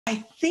I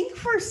think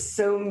for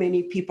so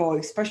many people,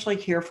 especially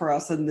here for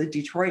us in the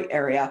Detroit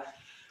area,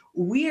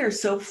 we are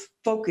so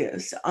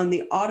focused on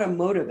the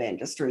automotive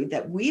industry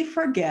that we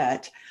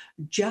forget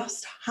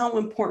just how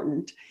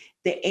important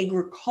the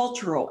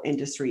agricultural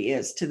industry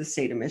is to the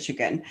state of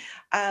Michigan.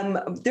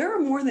 There are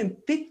more than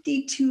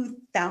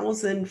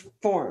 52,000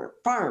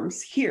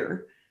 farms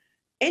here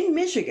in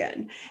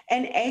Michigan,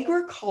 and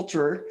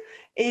agriculture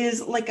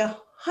is like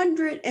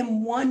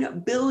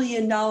 $101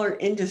 billion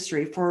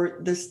industry for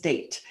the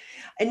state.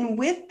 And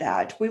with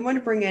that, we want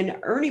to bring in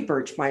Ernie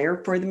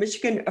Birchmeier for the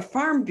Michigan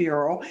Farm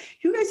Bureau.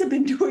 You guys have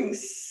been doing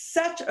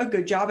such a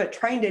good job at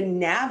trying to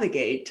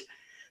navigate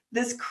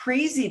this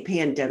crazy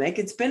pandemic.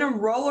 It's been a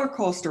roller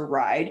coaster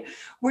ride.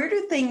 Where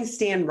do things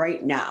stand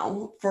right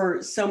now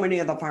for so many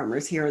of the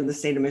farmers here in the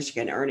state of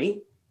Michigan,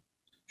 Ernie?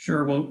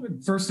 Sure. Well,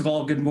 first of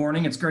all, good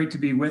morning. It's great to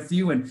be with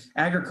you. And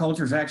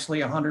agriculture is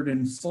actually a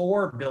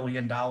 $104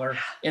 billion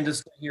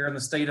industry here in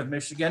the state of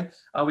Michigan.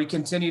 We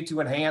continue to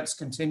enhance,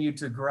 continue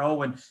to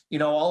grow. And,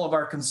 all of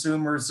our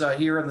consumers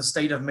here in the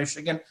state of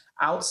Michigan,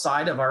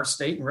 outside of our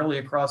state and really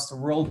across the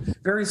world,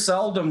 very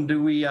seldom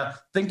do we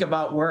think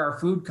about where our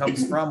food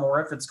comes from or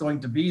if it's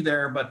going to be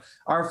there. But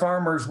our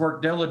farmers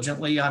work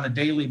diligently on a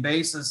daily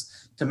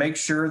basis to make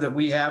sure that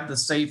we have the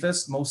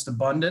safest, most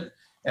abundant,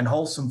 and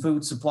wholesome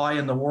food supply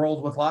in the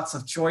world with lots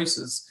of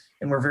choices.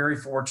 And we're very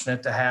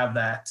fortunate to have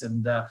that.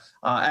 And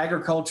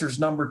agriculture is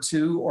number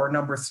 2 or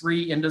number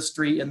 3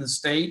 industry in the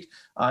state,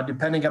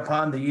 depending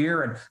upon the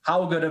year and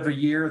how good of a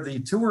year the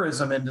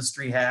tourism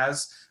industry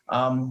has.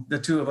 The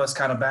two of us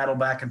kind of battle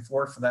back and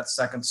forth for that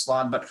second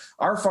slot. But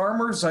our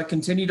farmers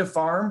continue to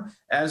farm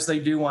as they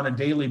do on a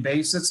daily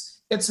basis.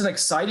 It's an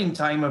exciting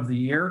time of the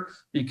year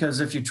because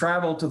if you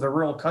travel to the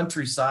rural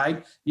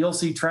countryside, you'll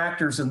see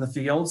tractors in the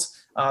fields.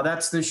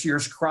 That's this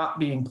year's crop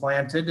being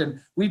planted. And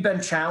we've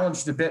been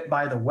challenged a bit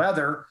by the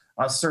weather,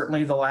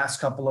 certainly the last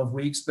couple of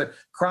weeks, but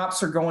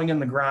crops are going in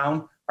the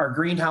ground. Our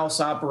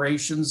greenhouse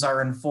operations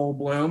are in full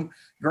bloom.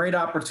 Great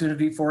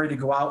opportunity for you to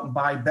go out and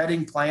buy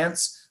bedding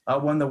plants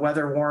when the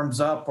weather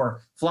warms up,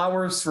 or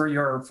flowers for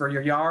your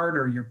yard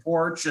or your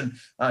porch, and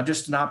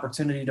just an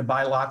opportunity to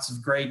buy lots of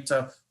great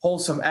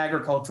wholesome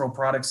agricultural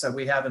products that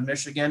we have in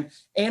Michigan,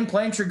 and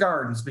plant your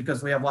gardens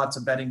because we have lots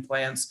of bedding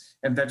plants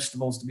and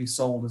vegetables to be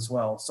sold as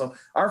well. So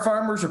our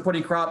farmers are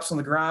putting crops on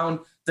the ground.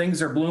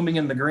 Things are blooming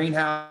in the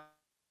greenhouse,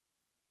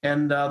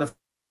 and the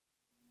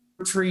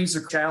trees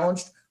are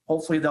challenged.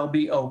 Hopefully they'll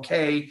be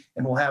okay,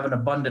 and we'll have an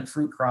abundant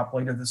fruit crop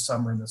later this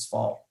summer and this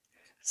fall.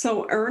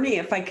 So Ernie,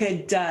 if I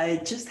could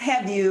just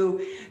have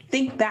you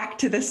think back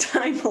to this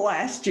time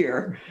last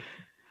year,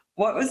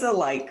 what was it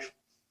like?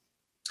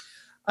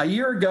 A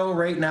year ago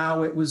right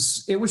now, it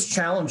was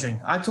challenging.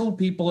 I told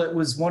people it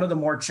was one of the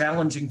more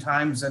challenging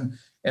times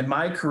in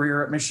my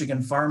career at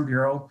Michigan Farm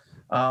Bureau.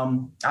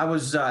 I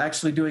was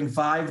actually doing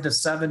 5 to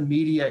 7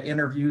 media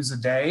interviews a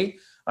day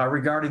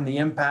regarding the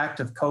impact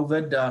of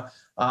COVID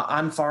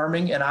on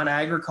farming and on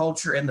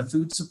agriculture and the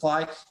food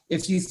supply.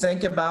 If you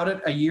think about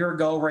it, a year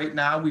ago right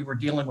now, we were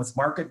dealing with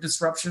market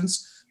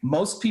disruptions.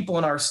 Most people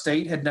in our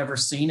state had never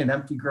seen an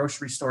empty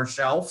grocery store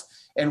shelf,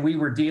 and we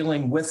were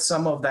dealing with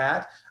some of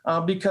that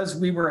because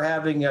we were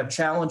having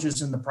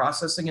challenges in the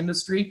processing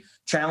industry,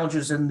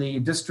 challenges in the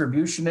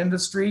distribution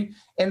industry,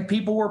 and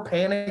people were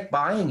panic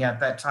buying at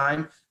that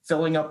time,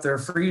 filling up their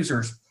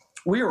freezers.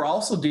 We were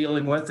also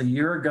dealing with a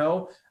year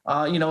ago,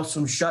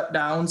 some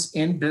shutdowns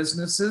in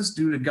businesses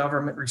due to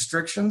government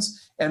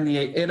restrictions and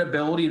the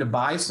inability to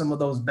buy some of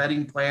those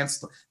bedding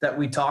plants that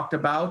we talked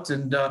about.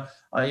 And,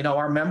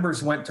 our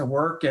members went to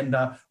work and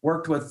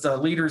worked with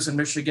leaders in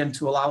Michigan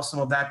to allow some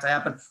of that to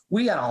happen.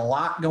 We had a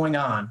lot going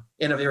on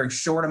in a very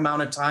short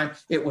amount of time.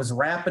 It was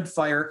rapid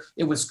fire.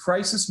 It was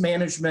crisis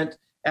management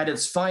at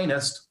its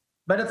finest.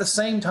 But at the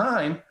same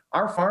time,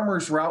 our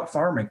farmers were out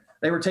farming.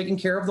 They were taking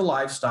care of the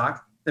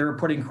livestock. They were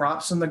putting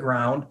crops in the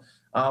ground.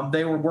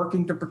 They were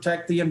working to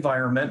protect the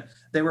environment.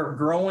 They were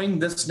growing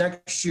this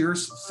next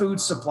year's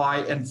food supply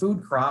and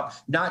food crop,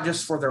 not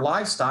just for their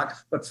livestock,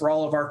 but for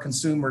all of our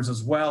consumers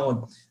as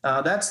well.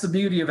 And that's the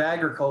beauty of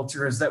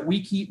agriculture, is that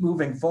we keep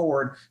moving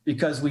forward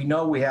because we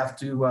know we have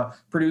to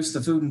produce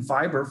the food and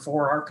fiber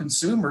for our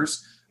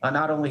consumers,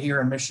 not only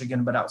here in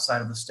Michigan, but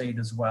outside of the state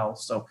as well.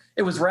 So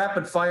it was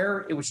rapid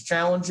fire. It was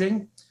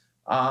challenging.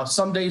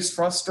 Some days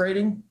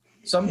frustrating,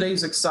 some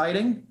days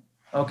exciting.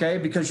 Okay,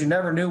 because you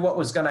never knew what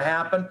was going to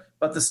happen.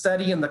 But the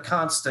steady and the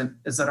constant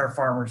is that our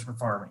farmers were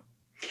farming.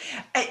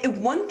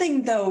 One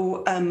thing,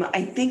 though,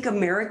 I think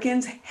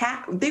Americans,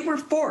 they were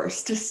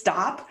forced to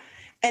stop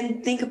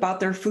and think about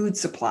their food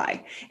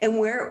supply and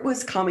where it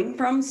was coming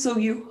from. So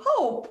you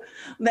hope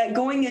that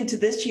going into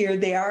this year,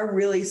 they are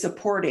really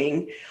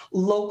supporting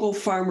local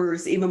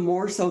farmers even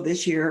more so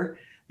this year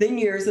than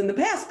years in the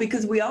past,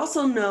 because we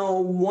also know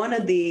one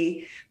of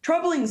the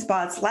troubling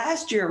spots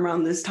last year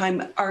around this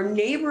time, our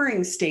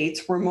neighboring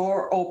states were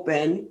more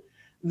open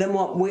than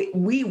what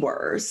we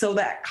were. So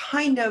that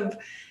kind of,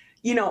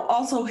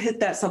 also hit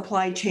that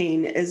supply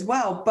chain as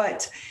well.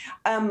 But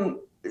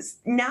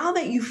now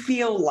that you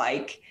feel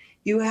like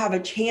you have a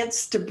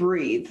chance to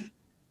breathe,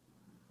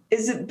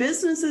 Is it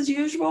business as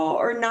usual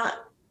or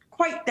not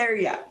quite there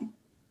yet?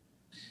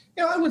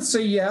 I would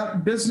say, yeah,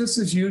 business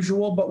as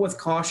usual, but with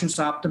cautious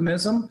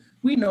optimism.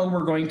 We know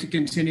we're going to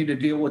continue to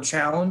deal with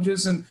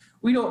challenges, and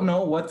we don't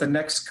know what the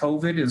next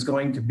COVID is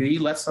going to be.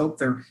 Let's hope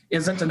there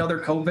isn't another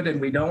COVID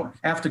and we don't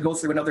have to go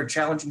through another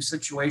challenging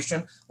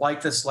situation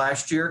like this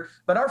last year.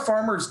 But our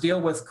farmers deal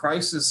with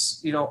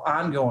crisis,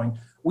 ongoing.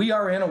 We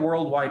are in a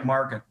worldwide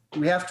market.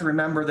 We have to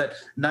remember that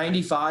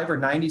 95 or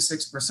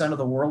 96% of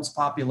the world's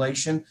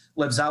population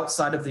lives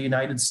outside of the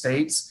United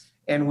States,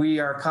 and we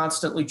are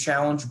constantly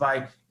challenged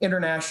by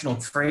international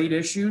trade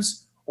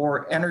issues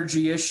or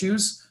energy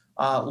issues,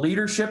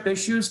 leadership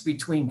issues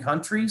between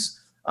countries.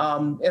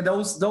 And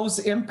those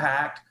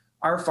impact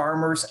our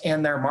farmers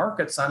and their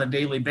markets on a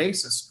daily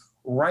basis.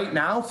 Right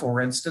now,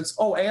 for instance,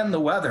 and the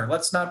weather.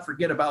 Let's not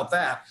forget about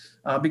that,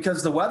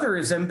 because the weather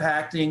is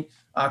impacting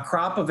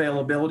crop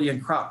availability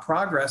and crop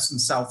progress in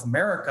South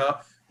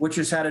America, which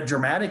has had a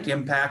dramatic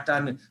impact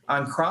on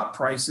crop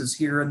prices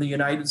here in the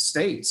United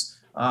States.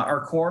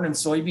 Our corn and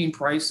soybean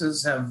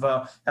prices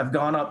have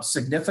gone up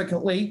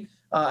significantly,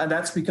 and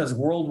that's because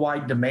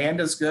worldwide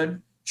demand is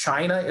good.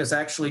 China is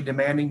actually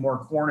demanding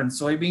more corn and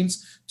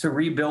soybeans to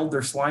rebuild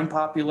their swine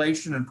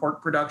population and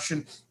pork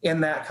production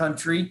in that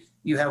country.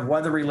 You have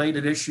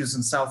weather-related issues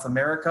in South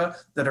America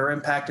that are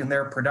impacting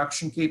their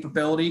production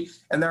capability,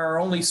 and there are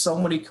only so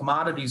many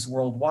commodities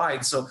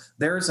worldwide. So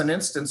there's an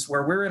instance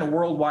where we're in a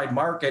worldwide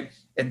market.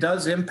 It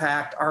does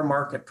impact our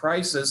market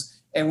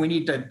prices, and we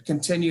need to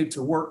continue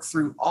to work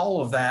through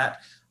all of that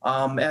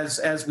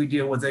as we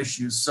deal with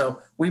issues. So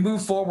we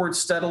move forward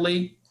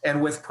steadily and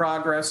with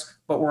progress,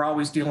 but we're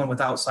always dealing with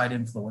outside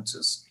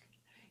influences.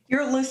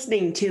 You're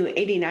listening to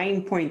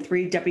 89.3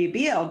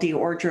 WBLD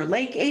Orchard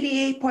Lake,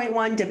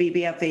 88.1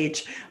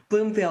 WBFH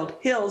Bloomfield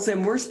Hills,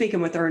 and we're speaking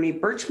with Ernie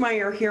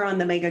Birchmeier here on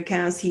the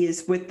MegaCast. He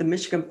is with the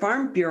Michigan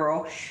Farm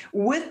Bureau.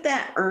 With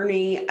that,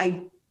 Ernie,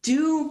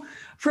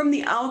 from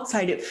the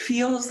outside, it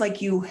feels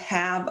like you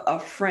have a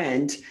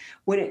friend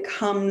when it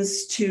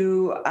comes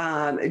to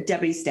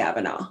Debbie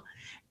Stabenow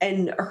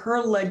and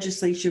her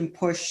legislation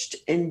pushed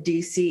in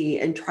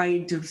DC and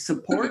trying to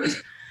support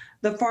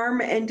the farm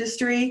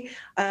industry.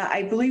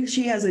 I believe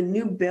she has a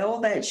new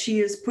bill that she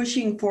is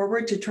pushing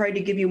forward to try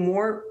to give you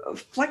more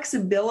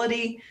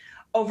flexibility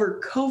over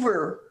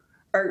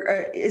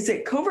is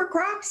it cover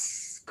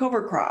crops?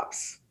 Cover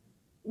crops.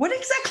 What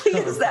exactly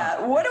is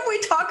that? What are we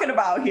talking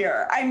about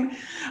here? I'm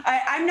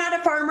not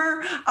a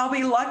farmer. I'll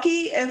be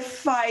lucky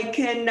if I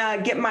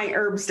can get my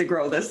herbs to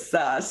grow this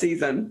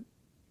season.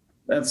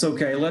 That's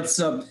okay. Let's.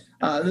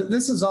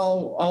 This is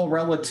all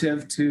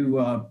relative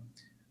to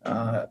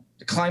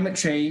climate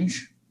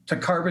change, to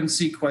carbon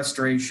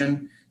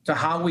sequestration, to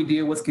how we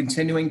deal with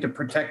continuing to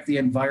protect the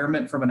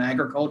environment from an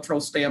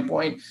agricultural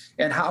standpoint,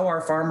 and how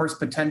our farmers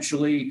play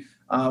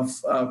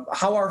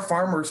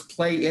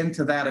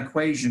into that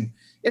equation.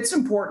 It's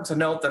important to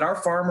note that our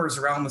farmers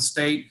around the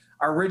state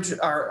are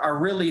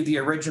really the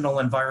original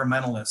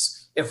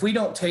environmentalists. If we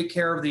don't take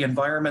care of the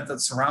environment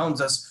that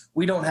surrounds us,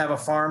 we don't have a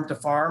farm to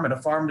farm and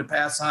a farm to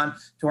pass on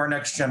to our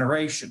next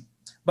generation.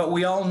 But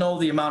we all know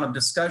the amount of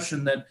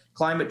discussion that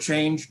climate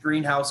change,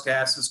 greenhouse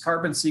gases,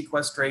 carbon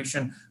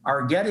sequestration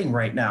are getting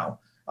right now.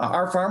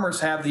 Our farmers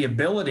have the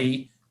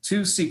ability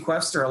to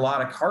sequester a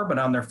lot of carbon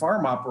on their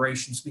farm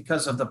operations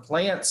because of the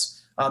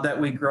plants that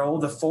we grow,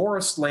 the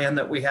forest land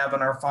that we have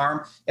on our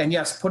farm, and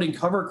yes, putting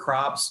cover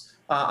crops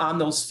on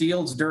those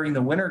fields during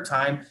the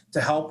wintertime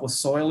to help with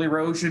soil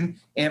erosion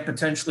and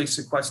potentially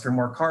sequester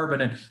more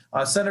carbon. And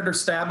Senator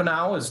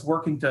Stabenow is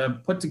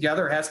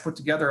has put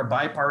together a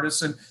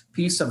bipartisan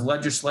piece of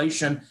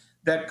legislation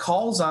that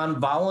calls on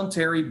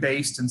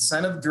voluntary-based,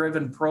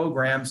 incentive-driven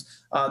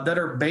programs that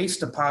are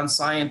based upon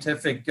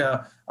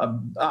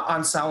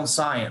on sound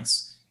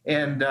science.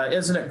 And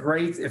isn't it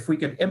great if we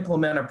could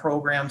implement a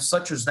program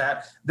such as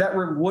that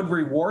would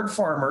reward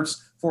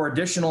farmers for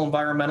additional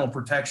environmental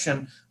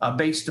protection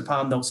based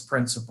upon those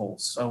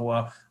principles?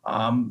 So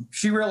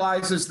she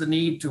realizes the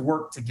need to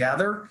work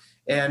together,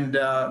 and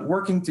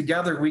working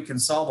together, we can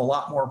solve a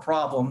lot more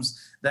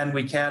problems than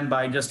we can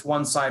by just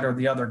one side or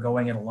the other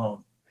going it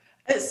alone.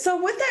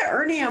 So with that,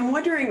 Ernie, I'm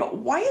wondering,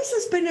 why has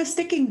this been a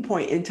sticking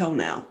point until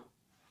now?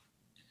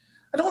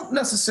 I don't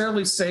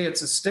necessarily say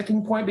it's a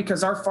sticking point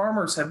because our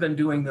farmers have been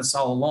doing this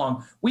all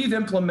along. We've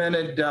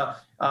implemented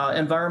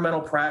environmental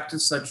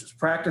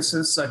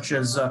practices such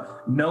as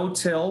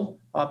no-till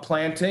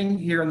planting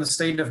here in the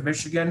state of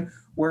Michigan,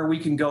 where we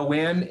can go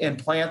in and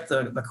plant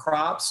the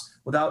crops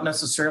without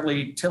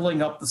necessarily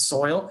tilling up the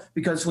soil,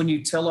 because when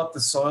you till up the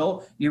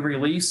soil, you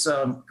release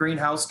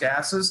greenhouse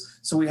gases.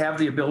 So we have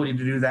the ability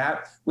to do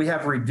that. We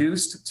have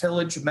reduced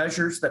tillage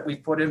measures that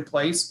we've put in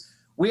place.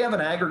 We have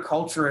an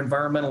agriculture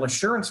environmental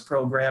assurance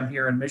program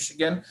here in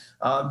Michigan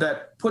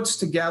that puts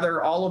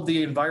together all of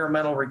the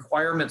environmental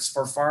requirements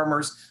for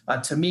farmers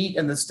to meet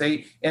in the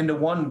state into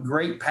one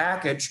great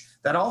package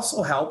that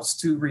also helps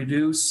to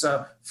reduce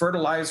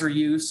fertilizer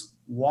use,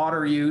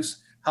 water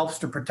use, helps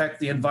to protect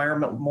the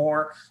environment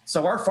more.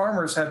 So our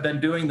farmers have been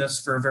doing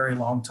this for a very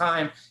long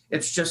time.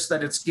 It's just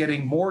that it's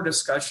getting more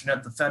discussion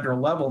at the federal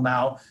level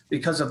now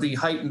because of the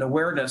heightened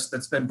awareness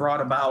that's been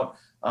brought about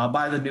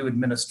by the new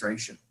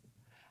administration.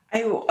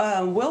 I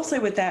will say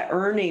with that,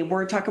 Ernie,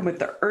 we're talking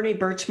with Ernie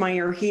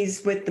Birchmeier.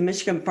 He's with the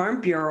Michigan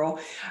Farm Bureau.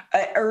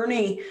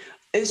 Ernie,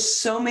 is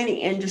so many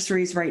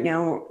industries right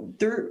now,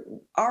 they're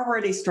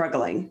already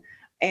struggling,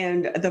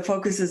 and the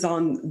focus is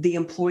on the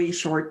employee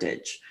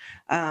shortage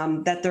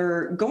that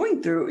they're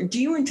going through.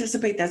 Do you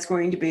anticipate that's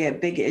going to be a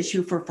big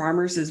issue for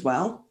farmers as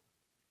well?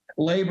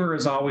 Labor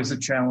is always a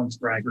challenge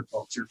for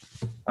agriculture,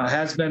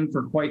 has been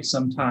for quite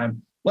some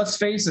time. Let's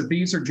face it,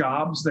 these are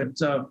jobs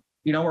that,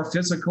 are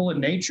physical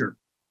in nature.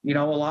 A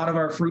lot of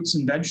our fruits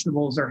and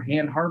vegetables are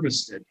hand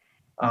harvested.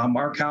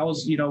 Our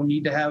cows,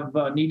 need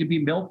to be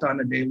milked on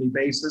a daily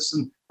basis,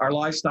 and our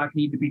livestock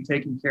need to be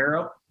taken care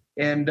of.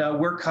 And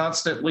we're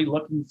constantly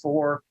looking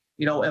for,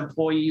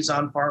 employees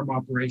on farm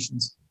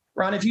operations.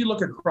 Ron, if you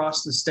look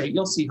across the state,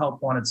 you'll see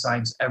help wanted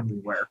signs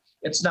everywhere.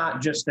 It's not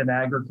just in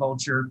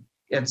agriculture.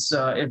 It's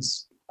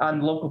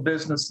on local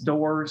business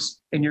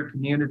doors in your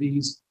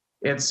communities.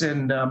 It's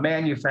in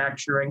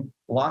manufacturing.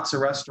 Lots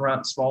of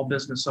restaurants, small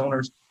business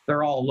owners,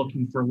 they're all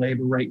looking for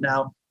labor right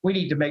now. We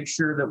need to make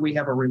sure that we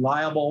have a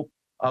reliable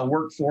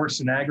workforce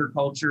in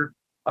agriculture,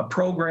 a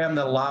program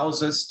that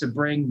allows us to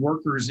bring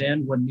workers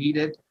in when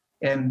needed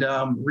and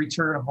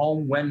return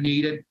home when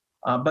needed,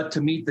 but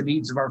to meet the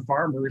needs of our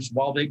farmers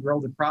while they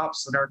grow the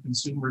crops that our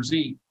consumers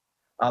eat.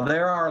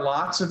 There are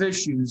lots of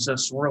issues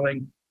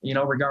swirling,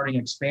 regarding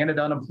expanded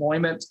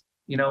unemployment,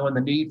 and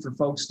the need for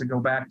folks to go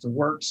back to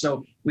work.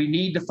 So we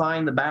need to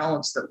find the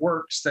balance that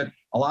works, that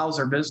allows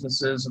our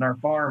businesses and our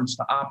farms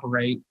to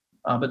operate,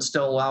 but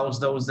still allows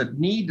those that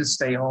need to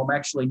stay home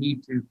actually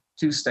need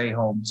to stay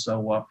home.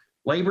 So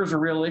labor is a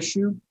real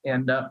issue,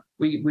 and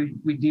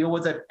we deal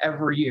with it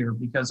every year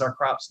because our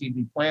crops need to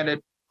be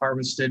planted,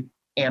 harvested,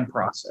 and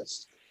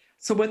processed.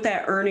 So with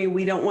that, Ernie,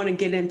 we don't want to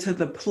get into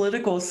the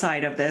political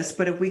side of this,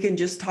 but if we can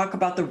just talk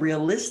about the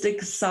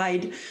realistic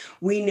side.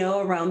 We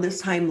know around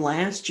this time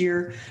last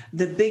year,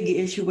 the big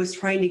issue was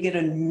trying to get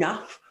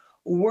enough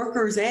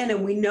workers in,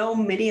 and we know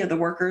many of the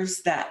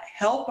workers that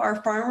help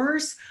our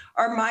farmers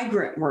are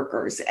migrant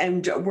workers,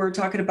 and we're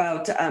talking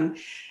about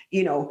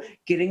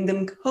getting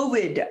them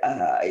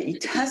COVID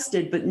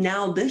tested. But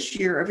now this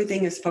year,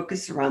 everything is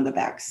focused around the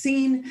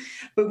vaccine.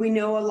 But we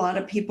know a lot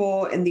of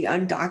people in the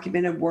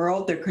undocumented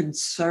world, they're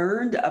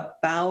concerned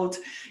about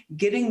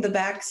getting the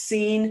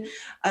vaccine,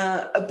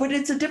 but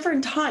it's a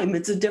different time.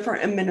 It's a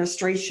different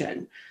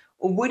administration.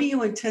 What do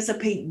you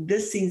anticipate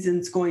this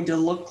season's going to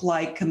look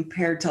like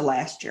compared to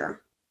last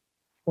year?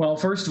 Well,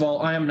 first of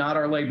all, I am not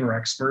our labor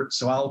expert,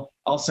 so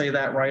I'll say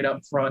that right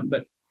up front.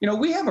 But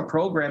we have a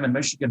program in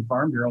Michigan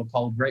Farm Bureau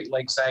called Great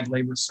Lakes Ag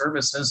Labor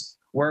Services,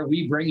 where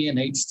we bring in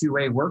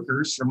H-2A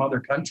workers from other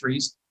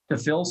countries to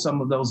fill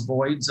some of those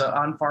voids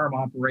on farm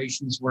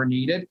operations where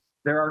needed.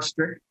 There are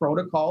strict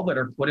protocol that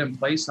are put in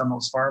place on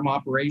those farm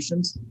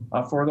operations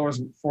for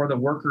the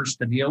workers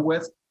to deal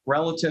with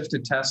relative to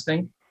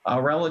testing,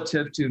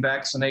 relative to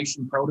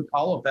vaccination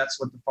protocol, if that's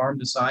what the farm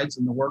decides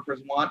and the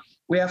workers want.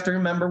 We have to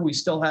remember we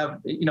still have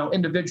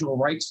individual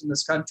rights in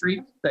this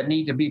country that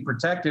need to be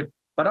protected.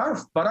 But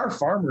our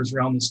farmers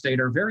around the state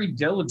are very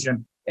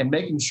diligent in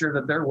making sure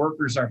that their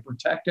workers are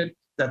protected,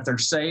 that they're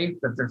safe,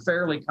 that they're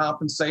fairly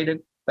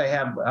compensated, they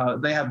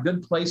have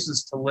good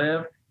places to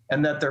live,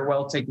 and that they're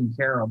well taken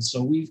care of.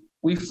 So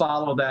we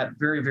follow that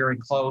very, very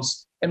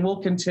close, and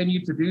we'll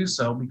continue to do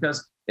so,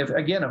 because if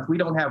we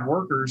don't have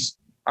workers,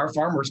 our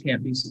farmers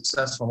can't be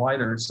successful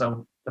either.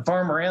 So the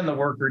farmer and the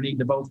worker need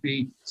to both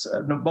be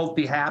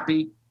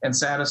happy and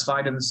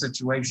satisfied in the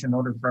situation in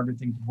order for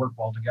everything to work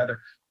well together.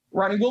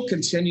 Ronnie, we'll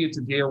continue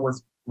to deal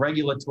with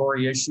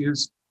regulatory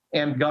issues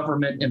and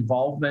government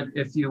involvement,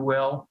 if you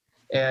will,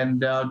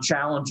 and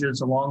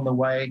challenges along the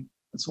way.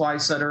 That's why I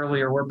said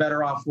earlier, we're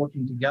better off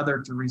working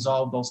together to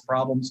resolve those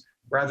problems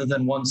rather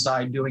than one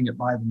side doing it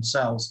by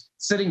themselves.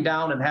 Sitting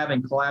down and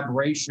having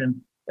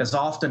collaboration is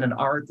often an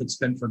art that's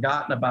been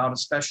forgotten about,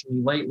 especially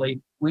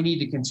lately. We need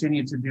to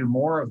continue to do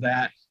more of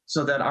that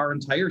so that our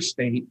entire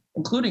state,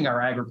 including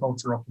our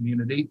agricultural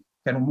community,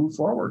 can move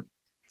forward.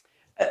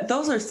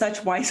 Those are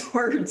such wise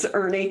words,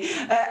 Ernie.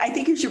 I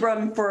think you should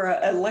run for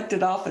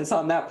elected office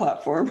on that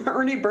platform.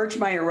 Ernie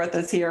Birchmeier with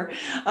us here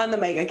on the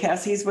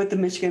MegaCast. He's with the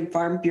Michigan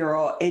Farm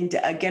Bureau. And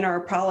again, our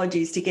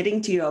apologies to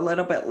getting to you a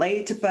little bit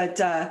late, but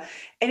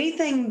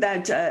anything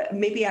that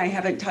maybe I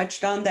haven't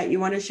touched on that you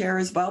want to share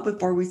as well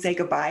before we say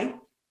goodbye?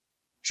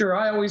 Sure.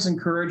 I always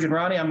encourage, and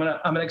Ronnie, I'm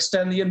gonna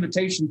extend the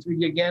invitation to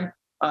you again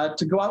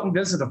to go out and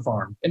visit a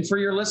farm, and for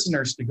your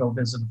listeners to go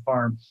visit a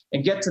farm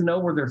and get to know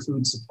where their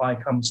food supply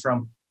comes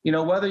from.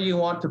 Whether you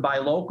want to buy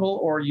local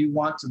or you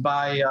want to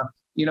buy,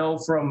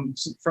 from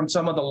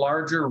some of the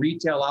larger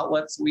retail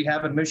outlets we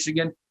have in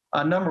Michigan.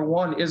 Number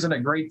one, isn't it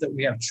great that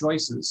we have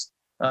choices?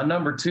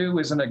 Number two,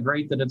 isn't it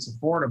great that it's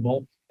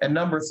affordable? And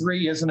number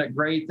three, isn't it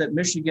great that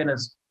Michigan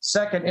is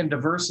second in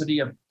diversity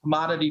of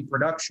commodity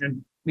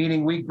production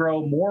meaning we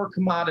grow more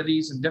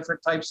commodities and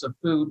different types of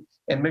food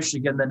in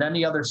Michigan than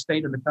any other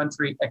state in the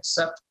country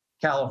except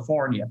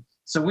California.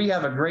 So we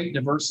have a great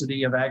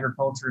diversity of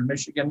agriculture in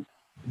Michigan.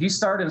 If you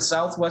start in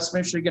Southwest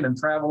Michigan and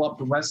travel up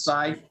the west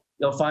side,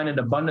 you'll find an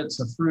abundance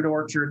of fruit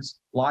orchards,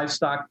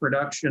 livestock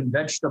production,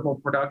 vegetable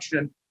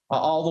production,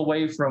 all the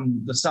way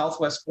from the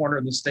southwest corner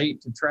of the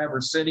state to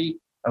Traverse City,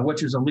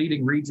 which is a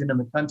leading region in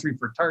the country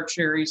for tart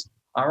cherries.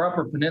 Our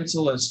upper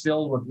peninsula is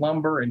filled with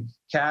lumber and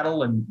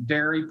cattle and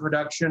dairy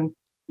production.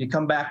 You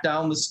come back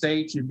down the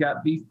state, you've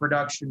got beef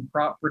production,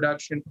 crop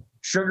production,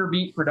 sugar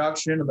beet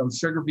production, and those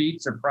sugar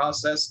beets are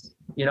processed,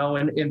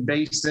 in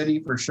Bay City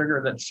for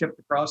sugar that's shipped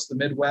across the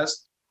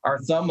Midwest. Our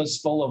thumb is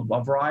full of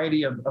a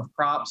variety of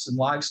crops and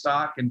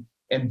livestock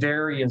and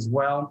dairy as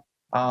well,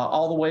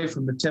 all the way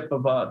from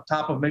the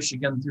top of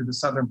Michigan through the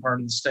southern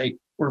part of the state.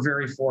 We're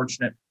very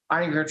fortunate.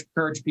 I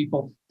encourage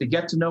people to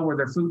get to know where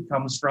their food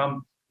comes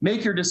from.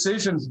 Make your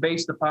decisions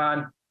based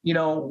upon,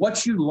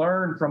 what you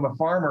learn from a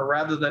farmer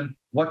rather than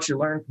what you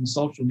learn from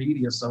social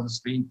media, so to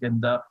speak,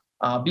 and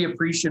be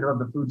appreciative of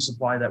the food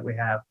supply that we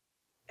have.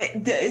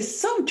 It's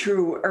so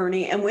true,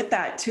 Ernie. And with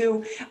that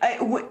too,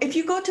 if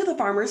you go to the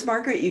farmer's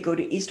market, you go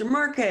to Eastern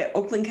Market,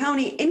 Oakland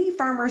County, any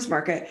farmer's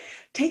market,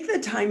 take the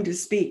time to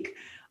speak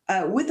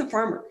with the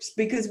farmers,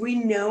 because we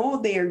know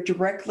they are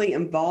directly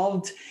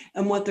involved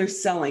in what they're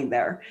selling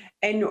there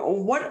and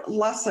what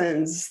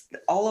lessons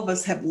all of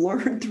us have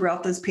learned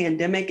throughout this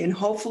pandemic. And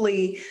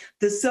hopefully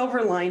the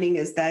silver lining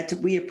is that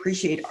we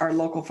appreciate our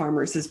local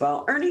farmers as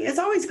well. Ernie, it's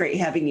always great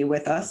having you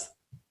with us.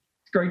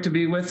 Great to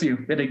be with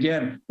you. And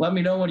again, let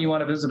me know when you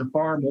want to visit a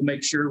farm. We'll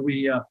make sure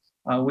we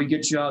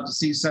get you out to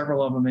see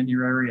several of them in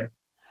your area.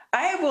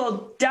 I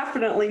will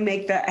definitely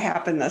make that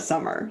happen this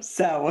summer.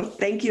 So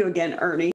thank you again, Ernie.